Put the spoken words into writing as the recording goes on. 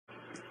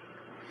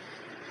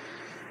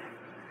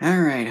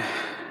Alright,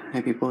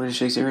 hey people, it's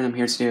Shakes here, and I'm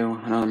here to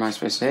do another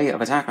MySpace Day of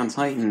Attack on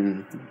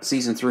Titan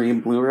Season 3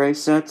 Blu-Ray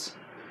set.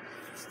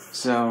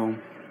 So,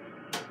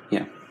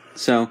 yeah.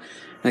 So,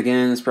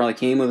 again, this probably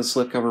came with a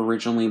slipcover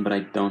originally, but I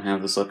don't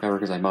have the slipcover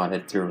because I bought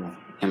it through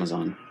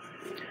Amazon.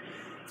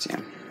 So,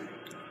 yeah.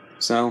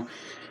 So,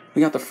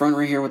 we got the front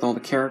right here with all the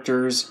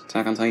characters,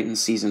 Attack on Titan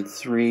Season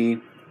 3.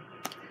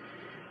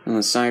 And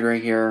the side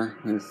right here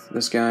with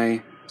this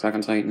guy, Attack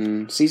on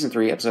Titan Season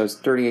 3, episodes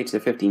 38 to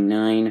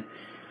 59.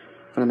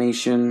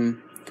 Funimation,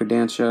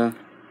 Kodansha,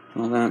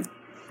 all that.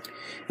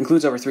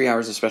 Includes over 3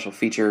 hours of special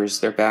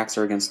features. Their backs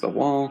are against the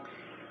wall.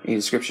 A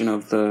description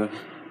of the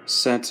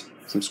set,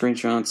 some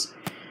screenshots.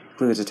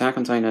 Includes Attack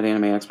on Titan at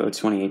Anime Expo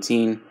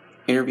 2018.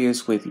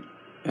 Interviews with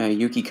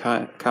Yuki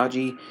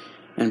Kaji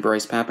and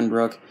Bryce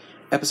Papenbrook.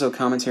 Episode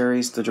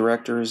commentaries, the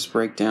director's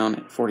breakdown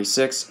at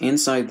 46.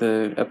 Inside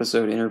the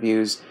episode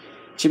interviews,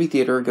 Chibi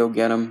Theater, Go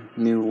Get 'Em,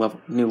 new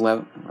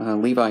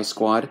Levi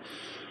Squad.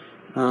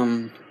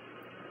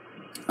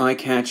 I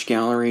catch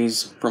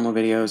galleries, promo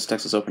videos,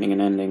 Texas opening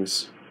and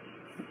endings.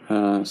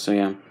 So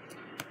yeah.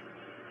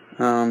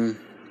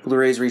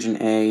 Blu-rays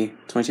Region A,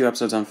 22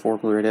 episodes on 4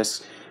 Blu-ray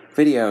discs.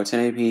 Video,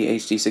 1080p,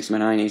 HD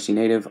 6:9, HD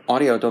native.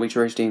 Audio, Dolby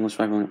True HD English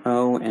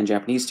 5.0 and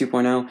Japanese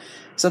 2.0.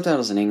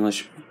 Subtitles in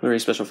English. Blu-ray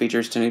special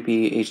features,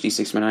 1080p, HD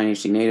 6:9,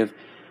 HD native.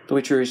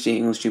 Dolby True HD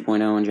English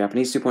 2.0 and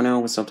Japanese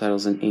 2.0 with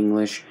subtitles in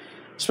English.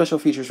 Special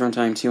features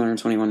runtime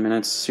 221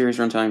 minutes, series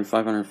runtime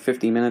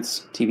 550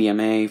 minutes,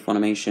 TVMA,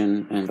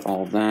 Funimation, and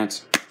all of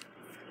that.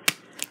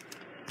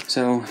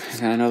 So, I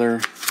got another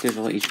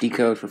digital HD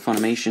code for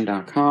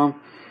Funimation.com,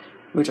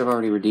 which I've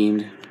already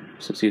redeemed,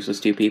 so it's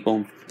useless to you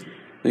people.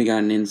 We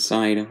got an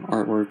inside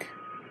artwork,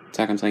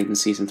 Attack on Titan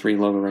Season 3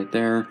 logo right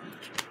there,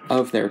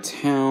 of their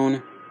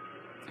town,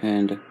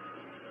 and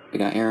we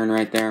got Aaron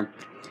right there.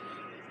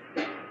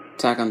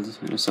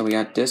 So we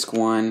got Disc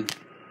 1,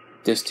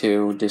 Disc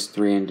 2, Disc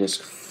 3, and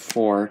Disc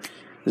 4.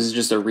 This is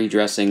just a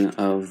redressing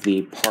of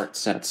the part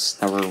sets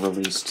that were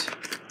released.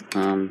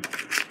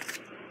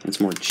 It's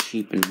more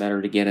cheap and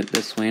better to get it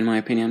this way, in my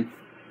opinion.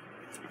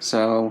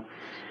 So,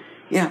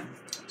 yeah.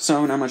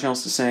 So, not much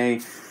else to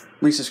say.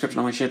 Link description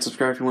on my shit,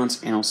 subscribe if you want,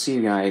 and I'll see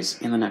you guys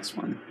in the next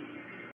one.